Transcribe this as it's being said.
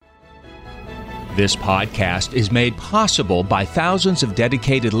This podcast is made possible by thousands of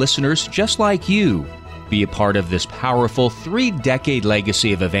dedicated listeners just like you. Be a part of this powerful 3-decade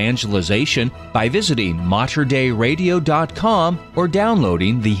legacy of evangelization by visiting materdeiradio.com or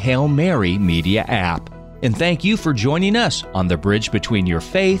downloading the Hail Mary Media app. And thank you for joining us on the bridge between your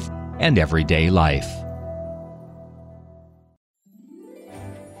faith and everyday life.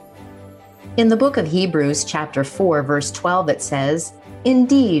 In the book of Hebrews, chapter 4, verse 12, it says,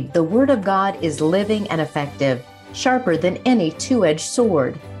 "Indeed, the word of God is living and effective, sharper than any two-edged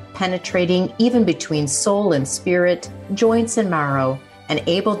sword, penetrating even between soul and spirit, joints and marrow, and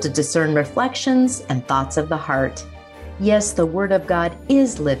able to discern reflections and thoughts of the heart." Yes, the word of God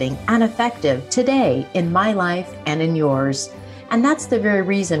is living and effective today in my life and in yours. And that's the very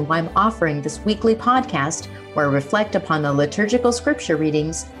reason why I'm offering this weekly podcast where I reflect upon the liturgical scripture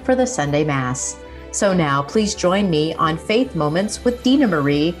readings for the Sunday Mass. So now, please join me on Faith Moments with Dina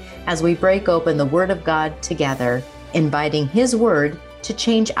Marie as we break open the Word of God together, inviting His Word to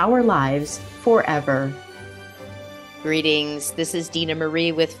change our lives forever. Greetings. This is Dina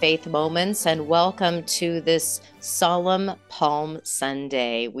Marie with Faith Moments, and welcome to this solemn Palm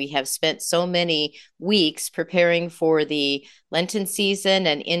Sunday. We have spent so many weeks preparing for the Lenten season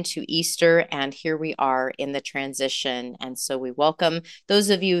and into Easter, and here we are in the transition. And so we welcome those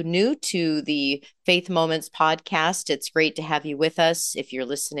of you new to the Faith Moments podcast. It's great to have you with us if you're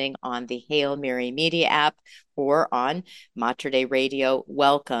listening on the Hail Mary Media app or on Mater Dei Radio.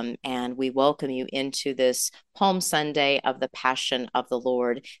 Welcome, and we welcome you into this Palm Sunday of the Passion of the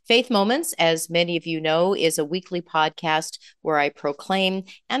Lord. Faith Moments, as many of you know, is a weekly podcast where I proclaim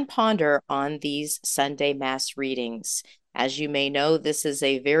and ponder on these Sunday Mass readings. As you may know, this is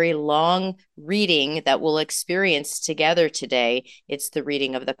a very long reading that we'll experience together today. It's the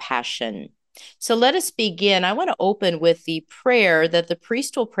reading of the Passion. So let us begin. I want to open with the prayer that the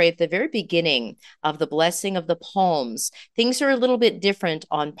priest will pray at the very beginning of the blessing of the palms. Things are a little bit different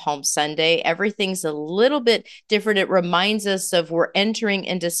on Palm Sunday. Everything's a little bit different. It reminds us of we're entering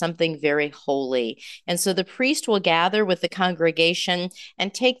into something very holy. And so the priest will gather with the congregation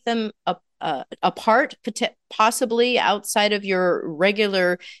and take them apart, possibly outside of your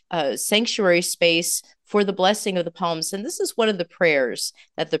regular sanctuary space, for the blessing of the palms. And this is one of the prayers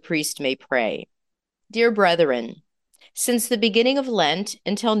that the priest may pray. Dear brethren, since the beginning of Lent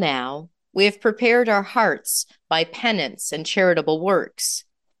until now, we have prepared our hearts by penance and charitable works.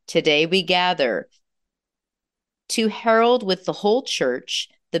 Today we gather to herald with the whole Church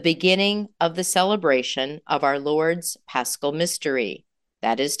the beginning of the celebration of our Lord's Paschal Mystery,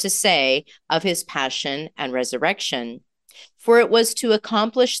 that is to say, of his passion and resurrection. For it was to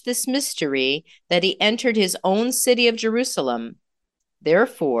accomplish this mystery that he entered his own city of Jerusalem.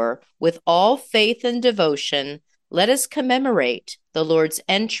 Therefore, with all faith and devotion, let us commemorate the Lord's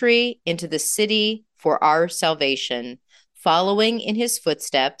entry into the city for our salvation, following in his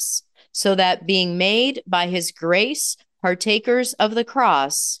footsteps, so that being made by his grace partakers of the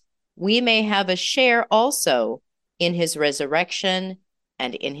cross, we may have a share also in his resurrection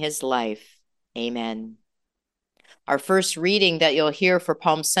and in his life. Amen. Our first reading that you'll hear for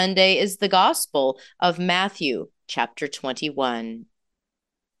Palm Sunday is the Gospel of Matthew, chapter 21.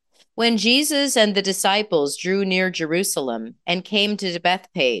 When Jesus and the disciples drew near Jerusalem and came to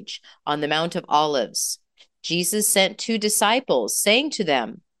Bethphage on the Mount of Olives, Jesus sent 2 disciples, saying to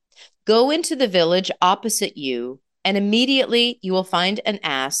them, "Go into the village opposite you, and immediately you will find an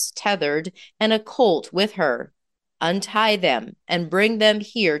ass tethered and a colt with her. Untie them and bring them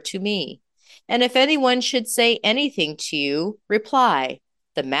here to me. And if anyone should say anything to you, reply,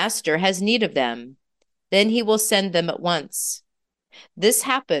 'The Master has need of them.' Then he will send them at once." This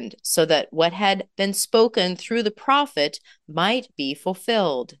happened so that what had been spoken through the prophet might be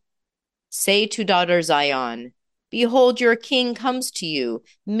fulfilled. Say to daughter Zion, "Behold, your king comes to you,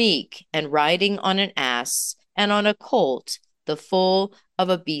 meek and riding on an ass, and on a colt, the foal of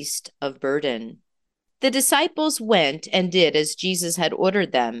a beast of burden." The disciples went and did as Jesus had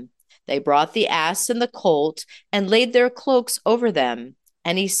ordered them. They brought the ass and the colt and laid their cloaks over them,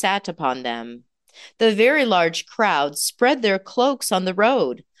 and he sat upon them. The very large crowd spread their cloaks on the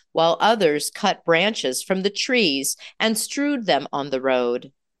road, while others cut branches from the trees and strewed them on the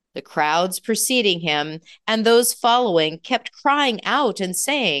road. The crowds preceding him and those following kept crying out and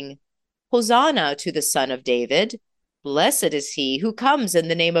saying, "Hosanna to the Son of David! Blessed is he who comes in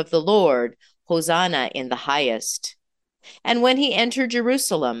the name of the Lord! Hosanna in the highest!" And when he entered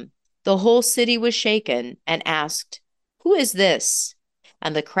Jerusalem, the whole city was shaken and asked, "Who is this?"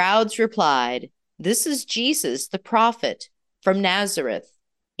 And the crowds replied, "This is Jesus, the prophet, from Nazareth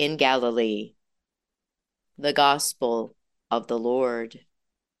in Galilee." The Gospel of the Lord.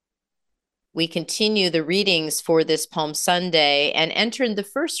 We continue the readings for this Palm Sunday and enter in the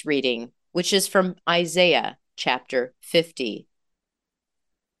first reading, which is from Isaiah chapter 50.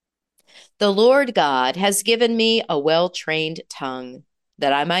 The Lord God has given me a well-trained tongue,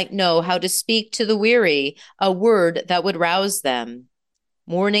 that I might know how to speak to the weary a word that would rouse them.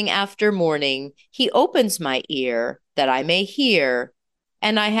 Morning after morning, he opens my ear that I may hear,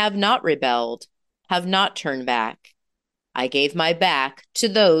 and I have not rebelled, have not turned back. I gave my back to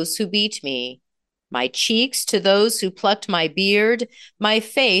those who beat me, my cheeks to those who plucked my beard, my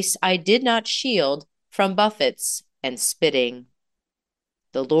face I did not shield from buffets and spitting.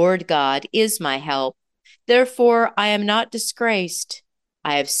 The Lord God is my help, therefore I am not disgraced.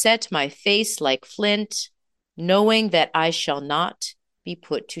 I have set my face like flint, knowing that I shall not be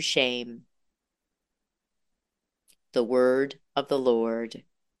put to shame. The word of the Lord.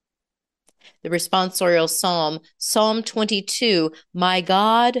 The responsorial psalm, Psalm 22, my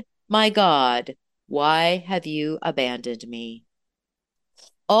God, why have you abandoned me?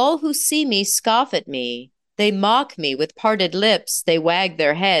 All who see me scoff at me. They mock me with parted lips. They wag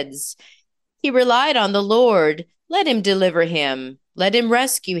their heads. He relied on the Lord. Let him deliver him. Let him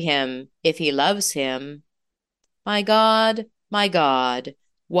rescue him if he loves him. My God,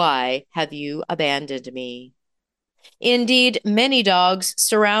 why have you abandoned me? Indeed, many dogs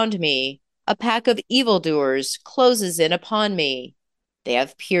surround me. A pack of evildoers closes in upon me. They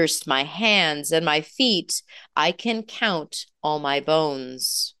have pierced my hands and my feet. I can count all my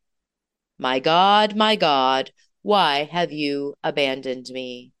bones. My God, why have you abandoned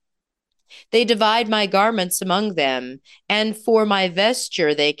me? They divide my garments among them, and for my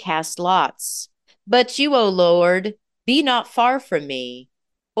vesture they cast lots. But you, O Lord, be not far from me.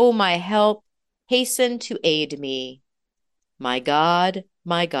 O my help, hasten to aid me. My God,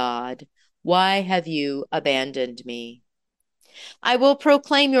 why have you abandoned me? I will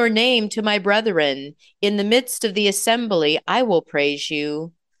proclaim your name to my brethren. In the midst of the assembly, I will praise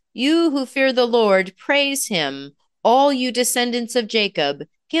you. You who fear the Lord, praise him. All you descendants of Jacob,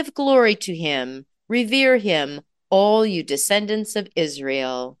 give glory to him. Revere him, all you descendants of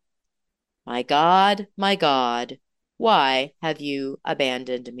Israel. My God, why have you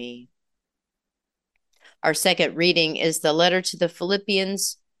abandoned me? Our second reading is the letter to the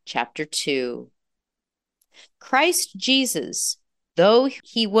Philippians, chapter 2. Christ Jesus, though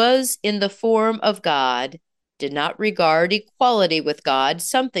he was in the form of God, did not regard equality with God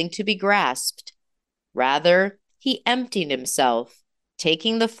something to be grasped. Rather, he emptied himself,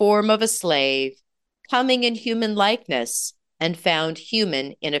 taking the form of a slave, coming in human likeness, and found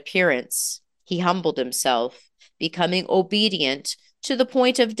human in appearance. He humbled himself, becoming obedient to the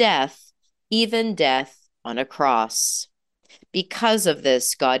point of death, even death on a cross. Because of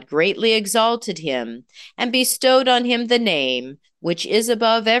this, God greatly exalted him and bestowed on him the name which is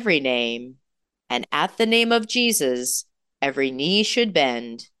above every name. And at the name of Jesus, every knee should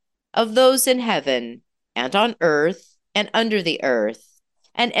bend, of those in heaven and on earth and under the earth,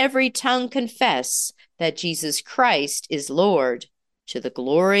 and every tongue confess that Jesus Christ is Lord, to the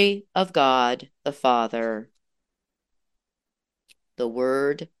glory of God the Father. The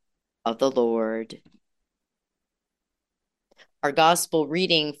word of the Lord. Our gospel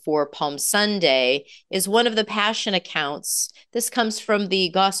reading for Palm Sunday is one of the Passion accounts. This comes from the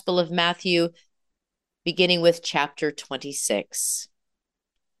Gospel of Matthew, beginning with chapter 26.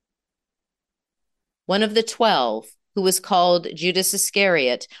 One of the 12, who was called Judas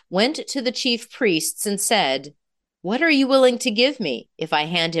Iscariot, went to the chief priests and said, "What are you willing to give me if I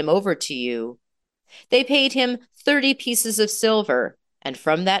hand him over to you?" They paid him 30 pieces of silver, and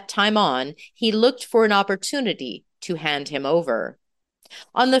from that time on, he looked for an opportunity to hand him over.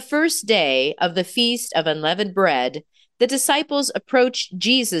 On the first day of the Feast of Unleavened Bread, the disciples approached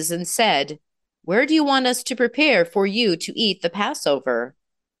Jesus and said, "Where do you want us to prepare for you to eat the Passover?"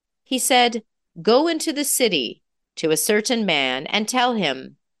 He said, "Go into the city to a certain man and tell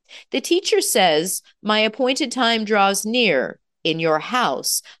him, 'The teacher says, my appointed time draws near. In your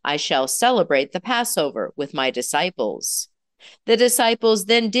house I shall celebrate the Passover with my disciples.'" The disciples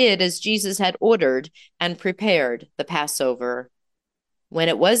then did as Jesus had ordered and prepared the Passover. When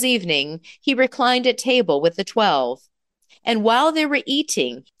it was evening, he reclined at table with the 12. And while they were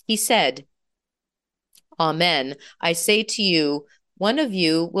eating, he said, "Amen, I say to you, one of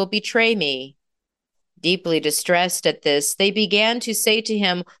you will betray me." Deeply distressed at this, they began to say to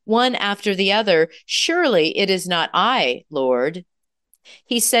him one after the other, "Surely it is not I, Lord."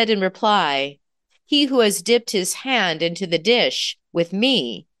 He said in reply, "He who has dipped his hand into the dish with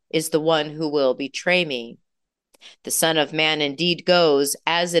me is the one who will betray me. The Son of Man indeed goes,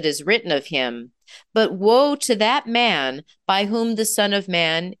 as it is written of him, But woe to that man by whom the Son of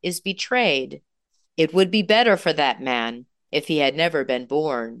Man is betrayed. It would be better for that man if he had never been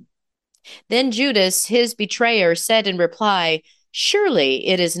born." Then Judas, his betrayer, said in reply, "Surely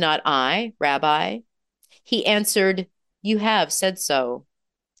it is not I, Rabbi." He answered, "You have said so."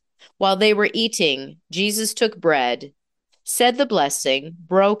 While they were eating, Jesus took bread, said the blessing,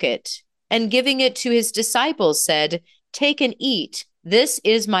 broke it, and giving it to his disciples, said, "Take and eat. This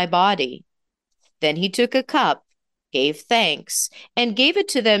is my body." Then he took a cup, gave thanks, and gave it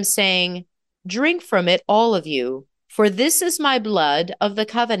to them, saying, "Drink from it, all of you, for this is my blood of the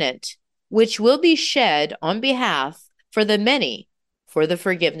covenant, which will be shed on behalf for the many for the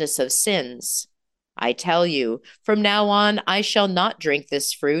forgiveness of sins. I tell you, from now on I shall not drink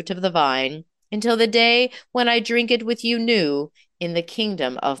this fruit of the vine until the day when I drink it with you new in the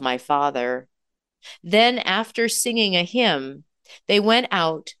kingdom of my Father." Then, after singing a hymn, they went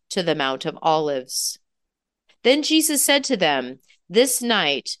out to the Mount of Olives. Then Jesus said to them, "This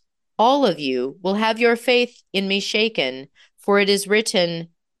night all of you will have your faith in me shaken, for it is written,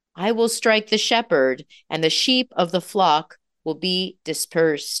 'I will strike the shepherd, and the sheep of the flock will be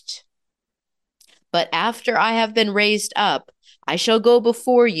dispersed.' But after I have been raised up, I shall go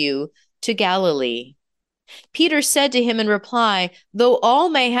before you to Galilee." Peter said to him in reply, "Though all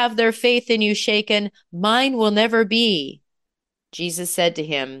may have their faith in you shaken, mine will never be." Jesus said to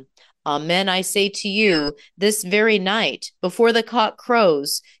him, "Amen, I say to you, this very night, before the cock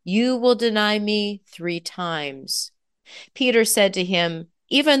crows, you will deny me 3 times." Peter said to him,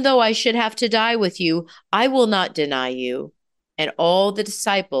 "Even though I should have to die with you, I will not deny you." And all the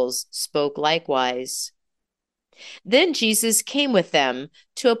disciples spoke likewise. Then Jesus came with them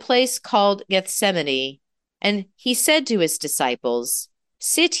to a place called Gethsemane, and he said to his disciples,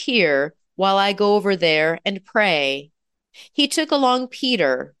 "Sit here while I go over there and pray." He took along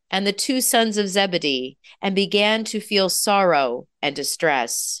Peter and the 2 sons of Zebedee and began to feel sorrow and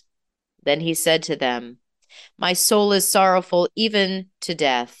distress. Then he said to them, "My soul is sorrowful even to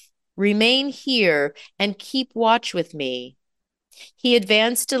death. Remain here and keep watch with me." He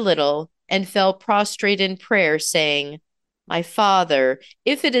advanced a little and fell prostrate in prayer, saying, "My Father,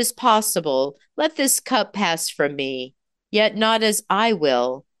 if it is possible, let this cup pass from me, yet not as I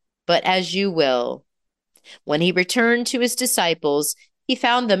will, but as you will." When he returned to his disciples, he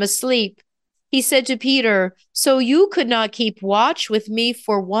found them asleep. He said to Peter, "So you could not keep watch with me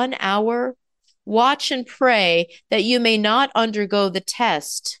for 1 hour? Watch and pray that you may not undergo the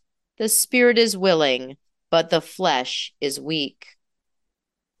test. The spirit is willing, but the flesh is weak."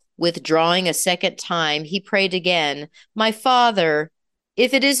 Withdrawing a second time, he prayed again, "My Father,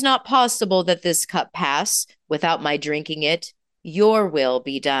 if it is not possible that this cup pass without my drinking it, your will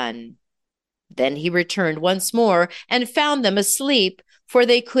be done." Then he returned once more and found them asleep, for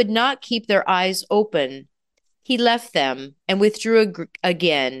they could not keep their eyes open. He left them and withdrew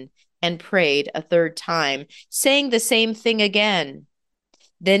again and prayed a third time, saying the same thing again.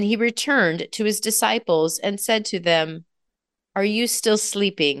 Then he returned to his disciples and said to them, "Are you still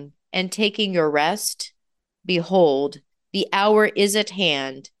sleeping and taking your rest? Behold, the hour is at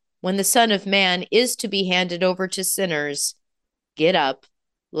hand when the Son of Man is to be handed over to sinners. Get up,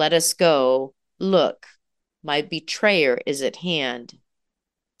 let us go. Look, my betrayer is at hand."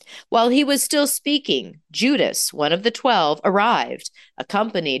 While he was still speaking, Judas, one of the 12, arrived,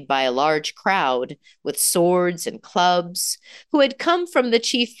 accompanied by a large crowd with swords and clubs, who had come from the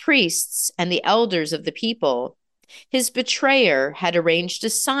chief priests and the elders of the people. His betrayer had arranged a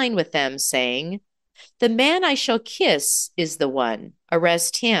sign with them, saying, "The man I shall kiss is the one.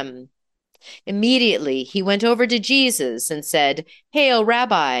 Arrest him." Immediately he went over to Jesus and said, "Hail,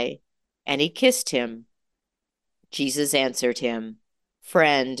 Rabbi!" And he kissed him. Jesus answered him,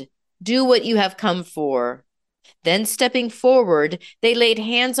 "Friend, do what you have come for." Then stepping forward, they laid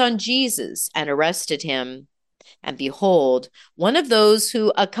hands on Jesus and arrested him. And behold, one of those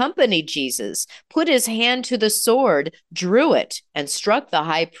who accompanied Jesus put his hand to the sword, drew it, and struck the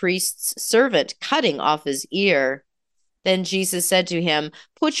high priest's servant, cutting off his ear. Then Jesus said to him,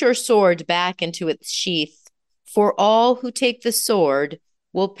 "Put your sword back into its sheath, for all who take the sword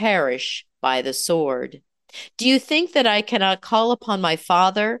will perish by the sword. Do you think that I cannot call upon my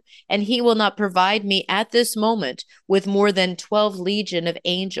Father, and he will not provide me at this moment with more than 12 legion of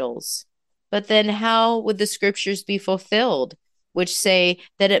angels? But then how would the scriptures be fulfilled, which say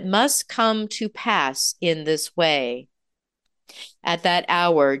that it must come to pass in this way?" At that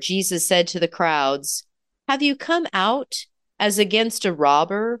hour, Jesus said to the crowds, "Have you come out as against a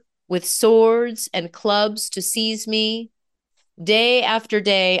robber with swords and clubs to seize me? Day after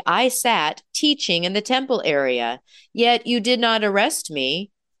day I sat teaching in the temple area, yet you did not arrest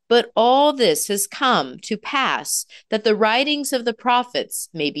me. But all this has come to pass that the writings of the prophets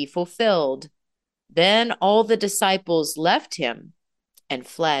may be fulfilled. Then all the disciples left him and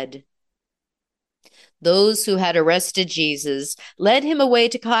fled. Those who had arrested Jesus led him away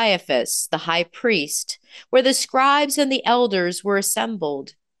to Caiaphas, the high priest, where the scribes and the elders were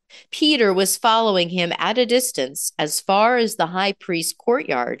assembled. Peter was following him at a distance as far as the high priest's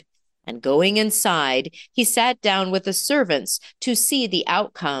courtyard, and going inside, he sat down with the servants to see the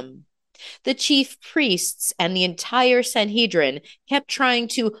outcome. The chief priests and the entire Sanhedrin kept trying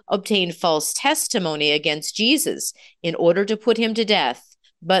to obtain false testimony against Jesus in order to put him to death,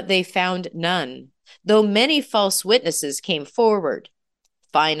 but they found none, though many false witnesses came forward.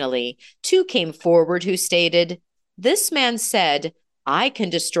 Finally, two came forward who stated, "This man said, 'I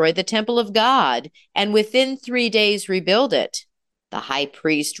can destroy the temple of God and within 3 days rebuild it.'" The high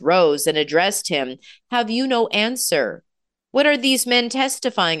priest rose and addressed him, "Have you no answer? What are these men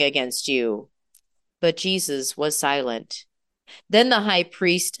testifying against you?" But Jesus was silent. Then the high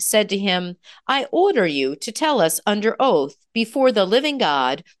priest said to him, "I order you to tell us under oath before the living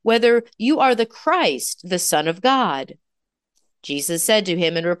God whether you are the Christ, the Son of God." Jesus said to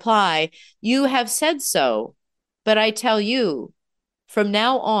him in reply, "You have said so, but I tell you, from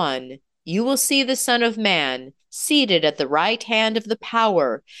now on, you will see the Son of Man seated at the right hand of the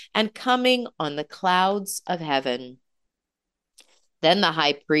power and coming on the clouds of heaven." Then the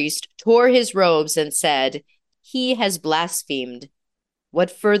high priest tore his robes and said, "He has blasphemed. What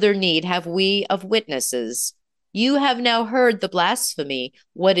further need have we of witnesses? You have now heard the blasphemy.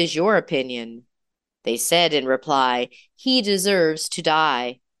 What is your opinion?" They said in reply, "He deserves to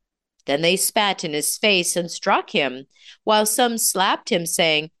die." Then they spat in his face and struck him, while some slapped him,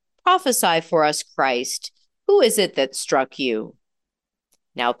 saying, "Prophesy for us, Christ. Who is it that struck you?"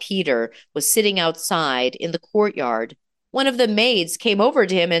 Now Peter was sitting outside in the courtyard. One of the maids came over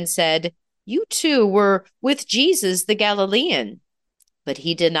to him and said, "You too were with Jesus the Galilean." But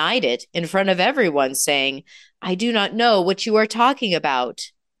he denied it in front of everyone, saying, "I do not know what you are talking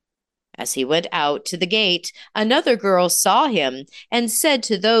about." As he went out to the gate, another girl saw him and said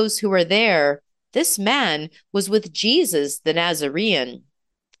to those who were there, "This man was with Jesus the Nazarene."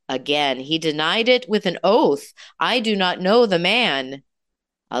 Again, he denied it with an oath, "I do not know the man."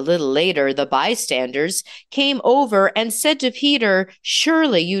 A little later, the bystanders came over and said to Peter,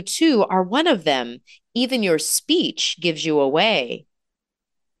 "Surely you too are one of them. Even your speech gives you away."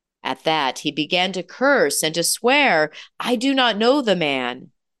 At that, he began to curse and to swear, "I do not know the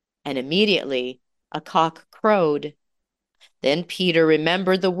man." And immediately a cock crowed. Then Peter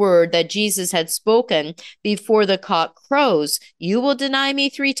remembered the word that Jesus had spoken, "Before the cock crows, you will deny me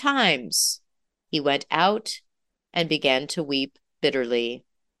 3 times." He went out and began to weep bitterly.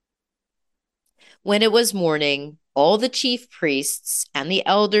 When it was morning, all the chief priests and the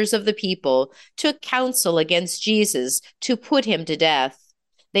elders of the people took counsel against Jesus to put him to death.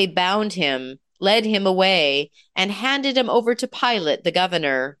 They bound him, led him away, and handed him over to Pilate, the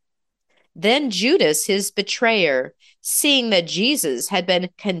governor. Then Judas, his betrayer, seeing that Jesus had been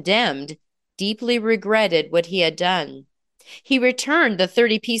condemned, deeply regretted what he had done. He returned the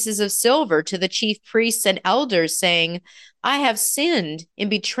 30 pieces of silver to the chief priests and elders, saying, "I have sinned in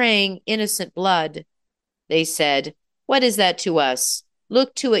betraying innocent blood." They said, "What is that to us?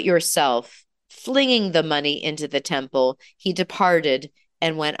 Look to it yourself." Flinging the money into the temple, he departed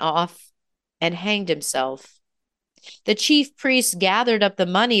and went off and hanged himself. The chief priests gathered up the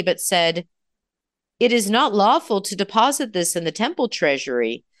money, but said, "It is not lawful to deposit this in the temple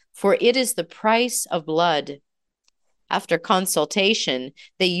treasury, for it is the price of blood." After consultation,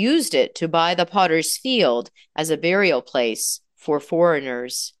 they used it to buy the potter's field as a burial place for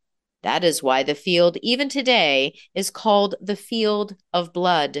foreigners. That is why the field, even today, is called the Field of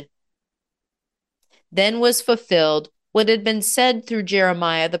Blood. Then was fulfilled what had been said through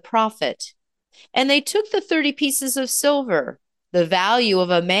Jeremiah the prophet. And they took the 30 pieces of silver, the value of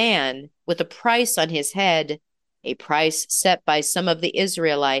a man with a price on his head, a price set by some of the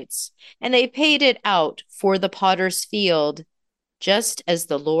Israelites, and they paid it out for the potter's field, just as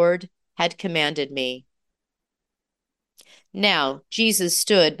the Lord had commanded me. Now Jesus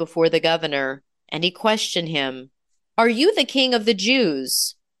stood before the governor, and he questioned him, "Are you the king of the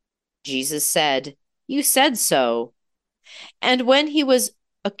Jews?" Jesus said, "You said so." And when he was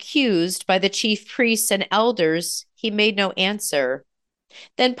accused by the chief priests and elders, he made no answer.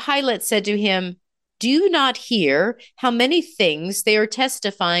 Then Pilate said to him, "Do you not hear how many things they are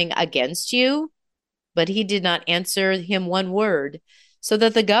testifying against you?" But he did not answer him one word, so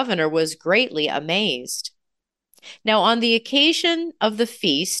that the governor was greatly amazed. Now, on the occasion of the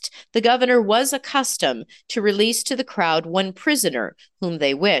feast, the governor was accustomed to release to the crowd one prisoner whom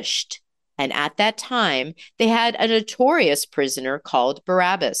they wished. And at that time, they had a notorious prisoner called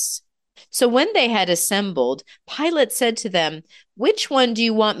Barabbas. So when they had assembled, Pilate said to them, "Which one do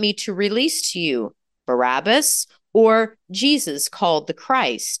you want me to release to you, Barabbas or Jesus called the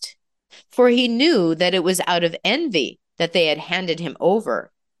Christ?" For he knew that it was out of envy that they had handed him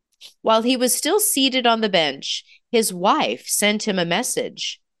over. While he was still seated on the bench, his wife sent him a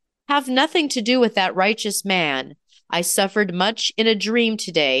message. "Have nothing to do with that righteous man. I suffered much in a dream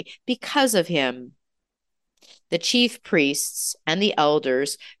today because of him." The chief priests and the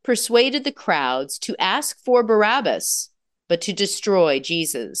elders persuaded the crowds to ask for Barabbas, but to destroy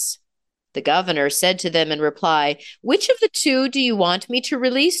Jesus. The governor said to them in reply, "Which of the two do you want me to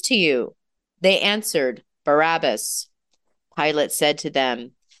release to you?" They answered, "Barabbas." Pilate said to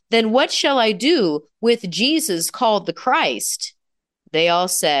them, "Then what shall I do with Jesus called the Christ?" They all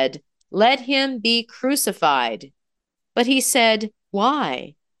said, "Let him be crucified." But he said,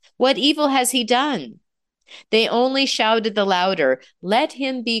 "Why? What evil has he done?" They only shouted the louder, "Let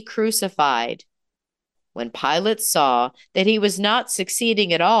him be crucified." When Pilate saw that he was not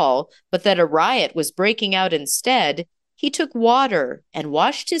succeeding at all, but that a riot was breaking out instead, he took water and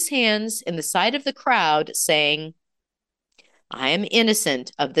washed his hands in the sight of the crowd, saying, "I am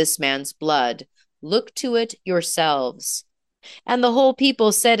innocent of this man's blood. Look to it yourselves." And the whole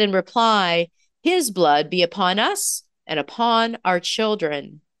people said in reply, "His blood be upon us and upon our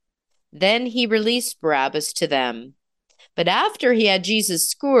children." Then he released Barabbas to them. But after he had Jesus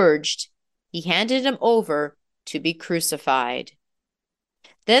scourged, he handed him over to be crucified.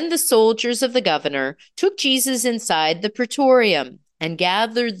 Then the soldiers of the governor took Jesus inside the praetorium and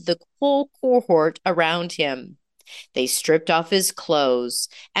gathered the whole cohort around him. They stripped off his clothes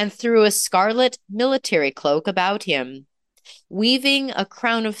and threw a scarlet military cloak about him. Weaving a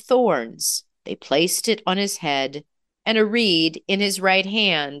crown of thorns, they placed it on his head and a reed in his right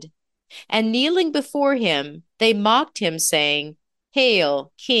hand. And kneeling before him, they mocked him, saying,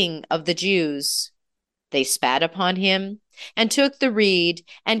 "Hail, King of the Jews!" They spat upon him and took the reed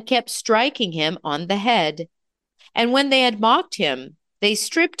and kept striking him on the head. And when they had mocked him, they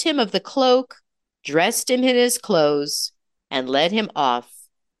stripped him of the cloak, dressed him in his clothes, and led him off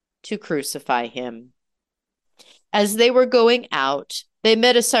to crucify him. As they were going out, they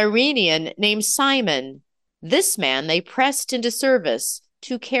met a Cyrenian named Simon. This man they pressed into service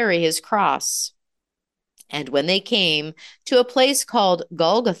to carry his cross. And when they came to a place called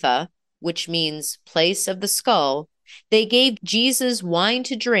Golgotha, which means place of the skull, they gave Jesus wine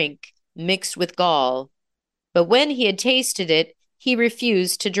to drink mixed with gall. But when he had tasted it, he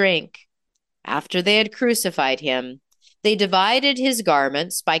refused to drink. After they had crucified him, they divided his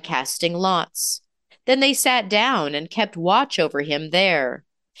garments by casting lots. Then they sat down and kept watch over him there.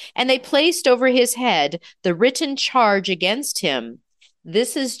 And they placed over his head the written charge against him: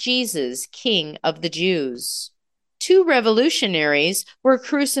 "This is Jesus, King of the Jews." 2 revolutionaries were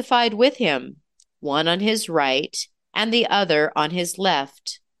crucified with him, one on his right and the other on his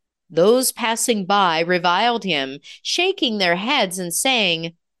left. Those passing by reviled him, shaking their heads and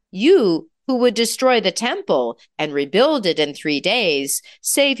saying, "You who would destroy the temple and rebuild it in 3 days,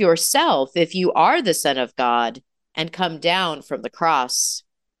 save yourself if you are the Son of God, and come down from the cross."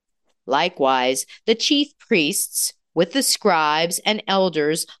 Likewise, the chief priests, with the scribes and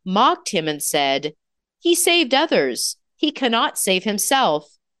elders, mocked him and said, "He saved others. He cannot save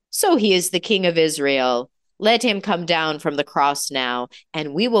himself. So he is the King of Israel. Let him come down from the cross now,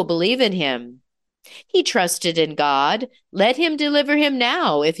 and we will believe in him. He trusted in God. Let him deliver him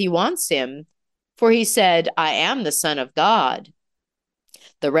now if he wants him. For he said, 'I am the Son of God.'"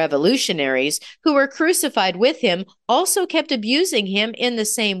 The revolutionaries who were crucified with him also kept abusing him in the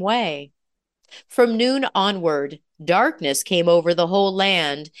same way. From noon onward, darkness came over the whole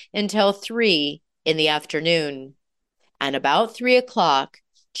land until 3 in the afternoon. And about 3 o'clock,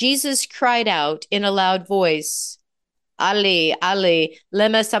 Jesus cried out in a loud voice, "Ali, Ali,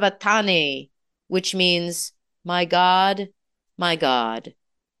 lema sabachthani," which means, my God,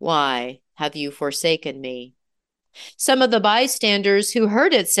 why have you forsaken me?" Some of the bystanders who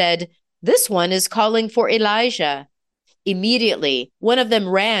heard it said, "This one is calling for Elijah." Immediately, one of them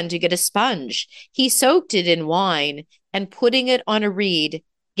ran to get a sponge. He soaked it in wine and, putting it on a reed,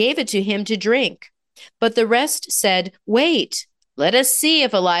 gave it to him to drink. But the rest said, "Wait, let us see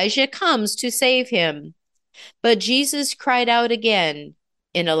if Elijah comes to save him." But Jesus cried out again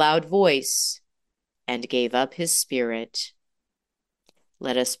in a loud voice and gave up his spirit.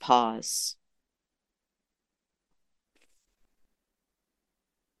 Let us pause.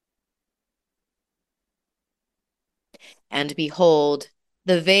 And behold,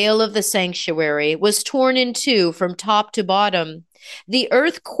 the veil of the sanctuary was torn in two from top to bottom. The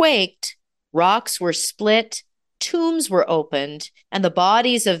earth quaked, rocks were split, tombs were opened, and the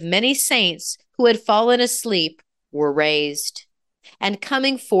bodies of many saints who had fallen asleep were raised. And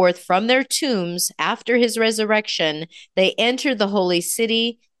coming forth from their tombs after his resurrection, they entered the holy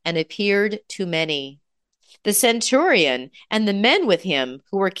city and appeared to many. The centurion and the men with him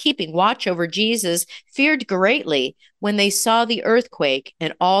who were keeping watch over Jesus feared greatly when they saw the earthquake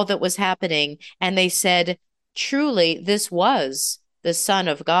and all that was happening, and they said, "Truly, this was the Son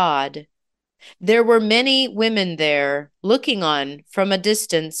of God." There were many women there looking on from a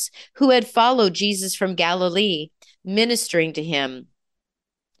distance who had followed Jesus from Galilee, ministering to him.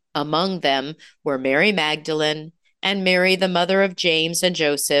 Among them were Mary Magdalene and Mary, the mother of James and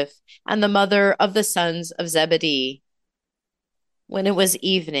Joseph, and the mother of the sons of Zebedee. When it was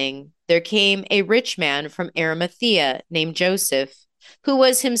evening, there came a rich man from Arimathea named Joseph, who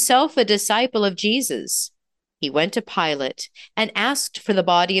was himself a disciple of Jesus. He went to Pilate and asked for the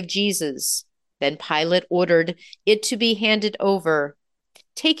body of Jesus. Then Pilate ordered it to be handed over.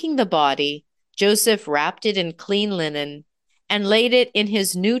 Taking the body, Joseph wrapped it in clean linen and laid it in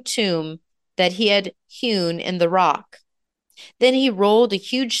his new tomb that he had hewn in the rock. Then he rolled a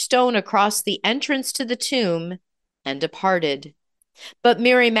huge stone across the entrance to the tomb and departed. But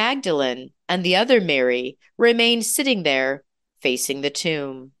Mary Magdalene and the other Mary remained sitting there, facing the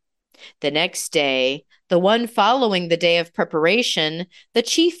tomb. The next day, the one following the day of preparation, the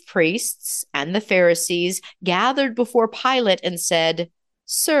chief priests and the Pharisees gathered before Pilate and said,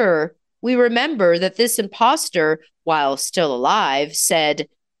 "Sir, we remember that this impostor, while still alive, said,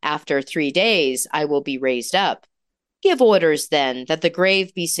 'After 3 days I will be raised up.' Give orders then that the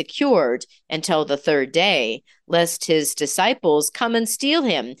grave be secured until the 3rd day, lest his disciples come and steal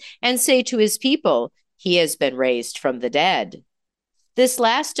him and say to his people, 'He has been raised from the dead.' This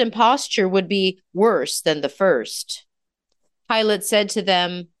last imposture would be worse than the first." Pilate said to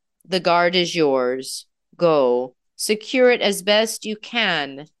them, "The guard is yours. Go, secure it as best you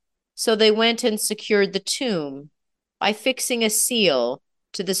can." So they went and secured the tomb by fixing a seal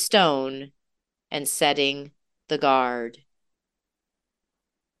to the stone and setting the guard.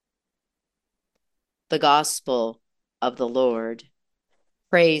 The Gospel of the Lord.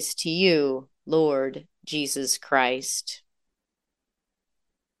 Praise to you, Lord Jesus Christ.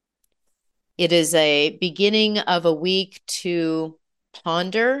 It is a beginning of a week to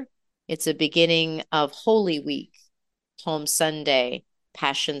ponder. It's a beginning of Holy Week, Palm Sunday,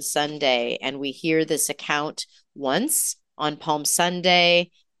 Passion Sunday, and we hear this account once on Palm Sunday,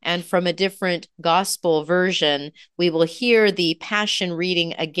 and from a different gospel version, we will hear the Passion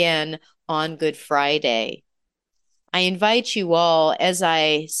reading again on Good Friday. I invite you all, as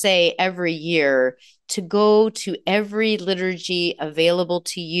I say every year, to go to every liturgy available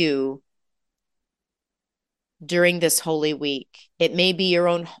to you during this Holy Week. It may be your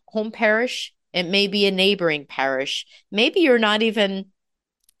own home parish. It may be a neighboring parish. Maybe you're not even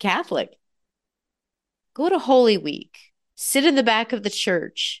Catholic. Go to Holy Week. Sit in the back of the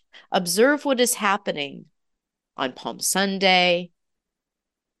church. Observe what is happening on Palm Sunday,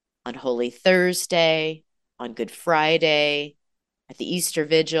 on Holy Thursday, on Good Friday, at the Easter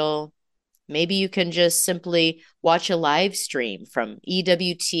Vigil. Maybe you can just simply watch a live stream from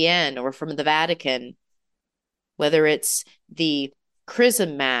EWTN or from the Vatican, whether it's the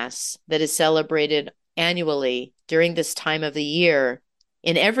Chrism Mass that is celebrated annually during this time of the year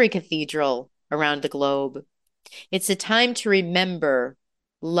in every cathedral around the globe. It's a time to remember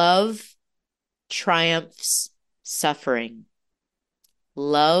love triumphs suffering.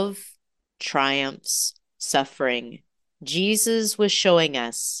 Love triumphs suffering. Jesus was showing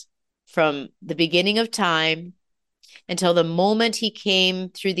us from the beginning of time until the moment he came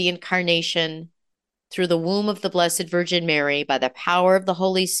through the incarnation, through the womb of the Blessed Virgin Mary, by the power of the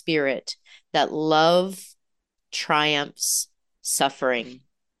Holy Spirit, that love triumphs suffering.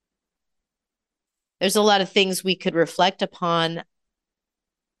 There's a lot of things we could reflect upon.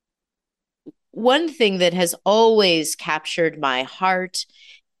 One thing that has always captured my heart,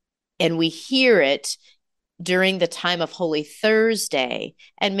 and we hear it during the time of Holy Thursday,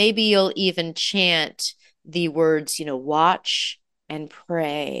 and maybe you'll even chant the words, watch and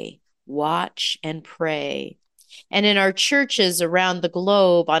pray, watch and pray. And in our churches around the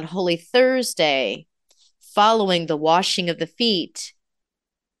globe on Holy Thursday, following the washing of the feet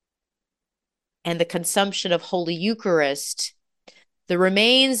and the consumption of Holy Eucharist, the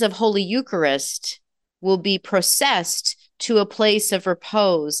remains of Holy Eucharist will be processed to a place of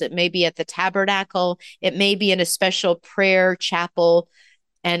repose. It may be at the tabernacle, it may be in a special prayer chapel,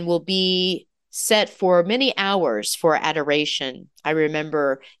 and will be set for many hours for adoration. I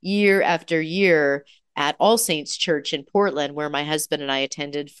remember year after year at All Saints Church in Portland, where my husband and I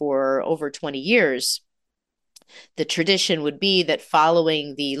attended for over 20 years. The tradition would be that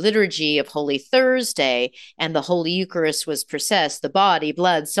following the liturgy of Holy Thursday and the Holy Eucharist was processed, the body,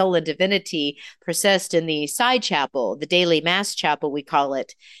 blood, soul, and divinity processed in the side chapel, the daily Mass chapel, we call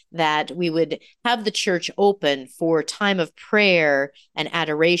it, that we would have the church open for time of prayer and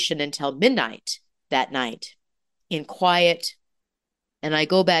adoration until midnight that night in quiet. And I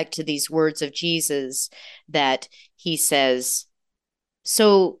go back to these words of Jesus that he says,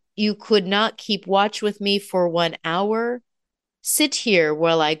 "So you could not keep watch with me for 1 hour? Sit here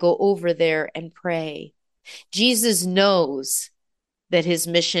while I go over there and pray." Jesus knows that his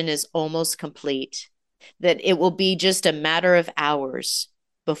mission is almost complete, that it will be just a matter of hours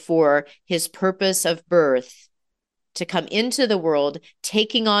before his purpose of birth to come into the world,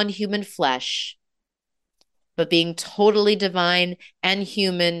 taking on human flesh, but being totally divine and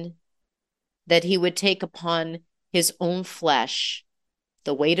human, that he would take upon his own flesh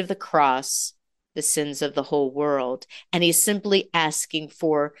the weight of the cross, the sins of the whole world. And he's simply asking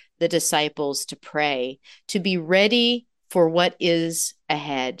for the disciples to pray, to be ready for what is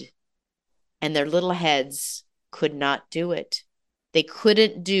ahead. And their little heads could not do it. They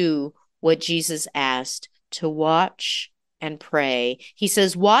couldn't do what Jesus asked, to watch and pray. He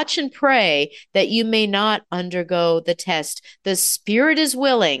says, watch and pray that you may not undergo the test. The spirit is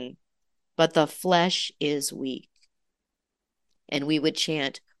willing, but the flesh is weak. And we would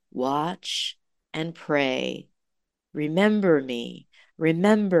chant, watch and pray. Remember me,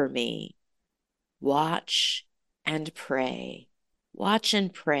 remember me. Watch and pray. Watch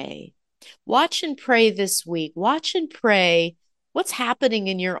and pray. Watch and pray this week. Watch and pray what's happening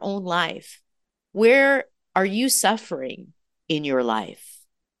in your own life. Where are you suffering in your life?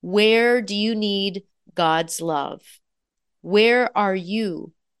 Where do you need God's love? Where are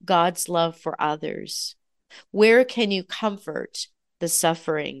you God's love for others? Where can you comfort the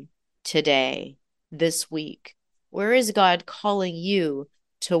suffering today, this week? Where is God calling you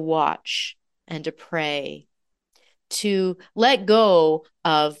to watch and to pray, to let go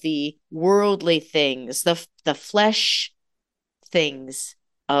of the worldly things, the flesh things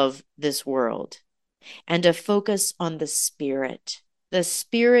of this world, and to focus on the Spirit? The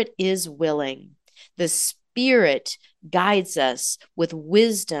Spirit is willing. The Spirit guides us with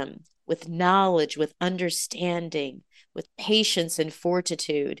wisdom, with knowledge, with understanding, with patience and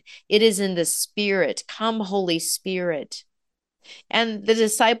fortitude. It is in the Spirit. Come, Holy Spirit. And the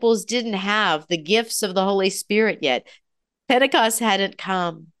disciples didn't have the gifts of the Holy Spirit yet. Pentecost hadn't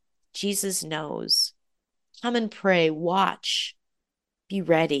come. Jesus knows. Come and pray, watch, be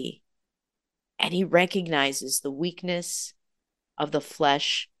ready. And he recognizes the weakness of the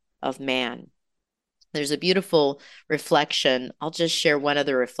flesh of man. There's a beautiful reflection. I'll just share one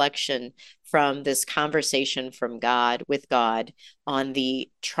other reflection from this conversation from God with God on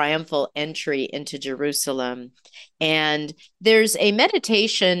the triumphal entry into Jerusalem. And there's a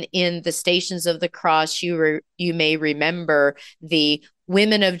meditation in the Stations of the Cross. You may remember the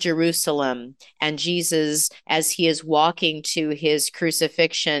women of Jerusalem, and Jesus, as he is walking to his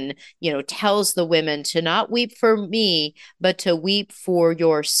crucifixion, tells the women to not weep for me, but to weep for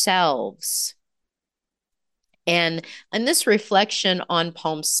yourselves. And in this reflection on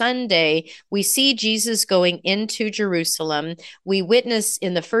Palm Sunday, we see Jesus going into Jerusalem. We witness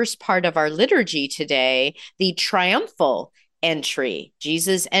in the first part of our liturgy today the triumphal entry.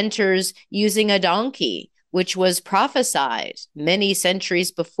 Jesus enters using a donkey, which was prophesied many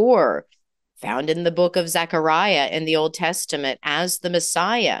centuries before, found in the book of Zechariah in the Old Testament as the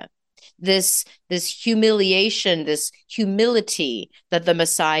Messiah. This humiliation, this humility that the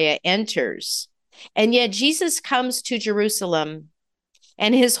Messiah enters. And yet Jesus comes to Jerusalem,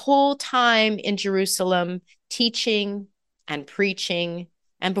 and his whole time in Jerusalem, teaching and preaching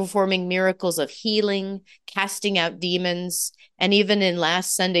and performing miracles of healing, casting out demons, and even in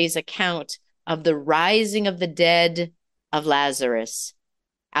last Sunday's account of the rising of the dead of Lazarus.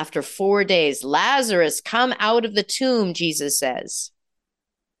 After 4 days, Lazarus, come out of the tomb, Jesus says.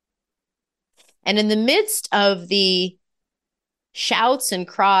 And in the midst of the shouts and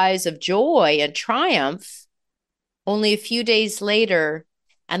cries of joy and triumph, only a few days later,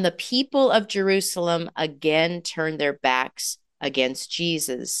 and the people of Jerusalem again turned their backs against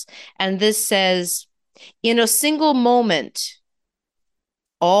Jesus. And this says, in a single moment,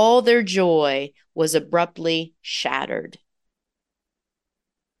 all their joy was abruptly shattered.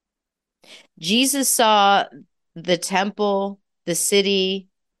 Jesus saw the temple, the city,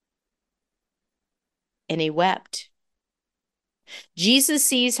 and he wept. Jesus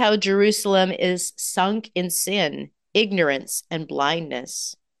sees how Jerusalem is sunk in sin, ignorance, and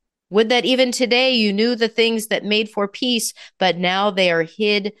blindness. Would that even today you knew the things that made for peace, but now they are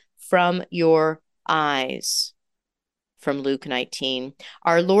hid from your eyes. From Luke 19.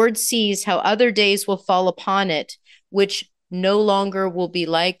 Our Lord sees how other days will fall upon it, which no longer will be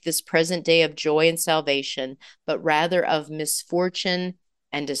like this present day of joy and salvation, but rather of misfortune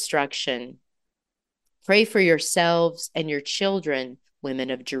and destruction. Pray for yourselves and your children, women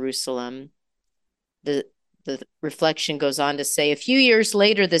of Jerusalem. The reflection goes on to say, a few years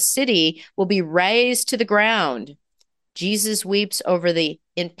later, the city will be razed to the ground. Jesus weeps over the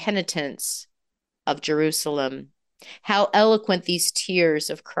impenitence of Jerusalem. How eloquent these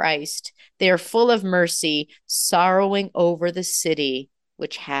tears of Christ. They are full of mercy, sorrowing over the city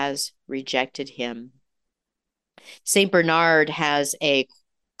which has rejected him. St. Bernard has a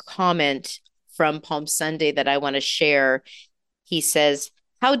comment from Palm Sunday that I want to share. He says,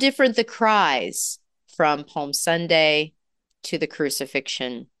 how different the cries from Palm Sunday to the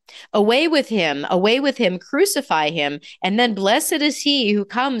crucifixion. Away with him, crucify him, and then blessed is he who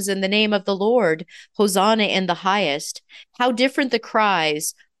comes in the name of the Lord, Hosanna in the highest. How different the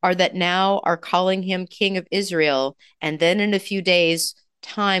cries are that now are calling him King of Israel, and then in a few days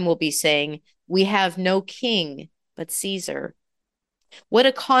time will be saying, we have no king but Caesar. What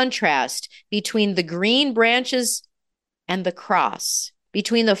a contrast between the green branches and the cross,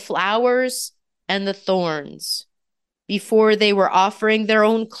 between the flowers and the thorns. Before they were offering their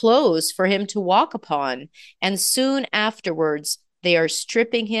own clothes for him to walk upon, and soon afterwards they are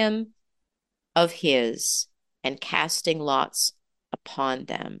stripping him of his and casting lots upon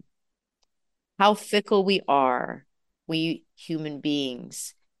them. How fickle we are, we human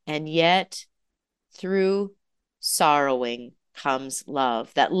beings, and yet through sorrowing comes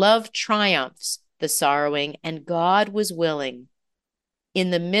love. That love triumphs the sorrowing, and God was willing,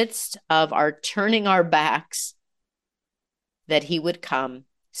 in the midst of our turning our backs, that he would come,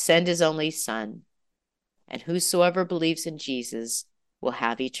 send his only Son, and whosoever believes in Jesus will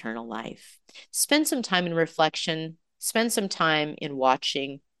have eternal life. Spend some time in reflection, spend some time in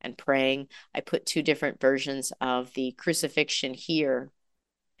watching and praying. I put 2 different versions of the crucifixion here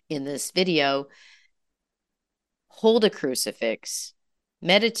in this video. Hold a crucifix,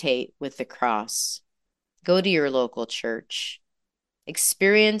 meditate with the cross, go to your local church,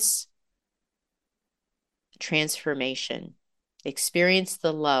 experience transformation. Experience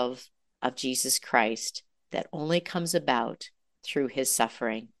the love of Jesus Christ that only comes about through his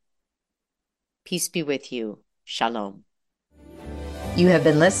suffering. Peace be with you. Shalom. You have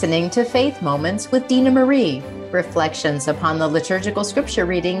been listening to Faith Moments with Dina Marie, reflections upon the liturgical scripture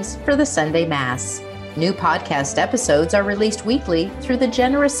readings for the Sunday Mass. New podcast episodes are released weekly through the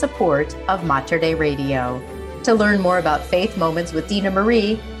generous support of Mater Dei Radio. To learn more about Faith Moments with Dina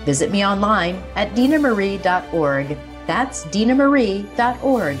Marie, visit me online at dinamarie.org. That's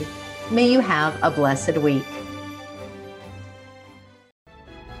dinamarie.org. May you have a blessed week.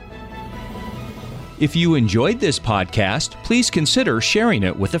 If you enjoyed this podcast, please consider sharing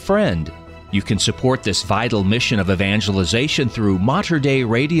it with a friend. You can support this vital mission of evangelization through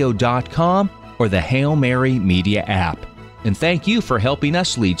materdeiradio.com or the Hail Mary Media app. And thank you for helping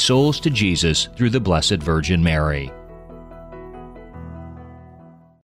us lead souls to Jesus through the Blessed Virgin Mary.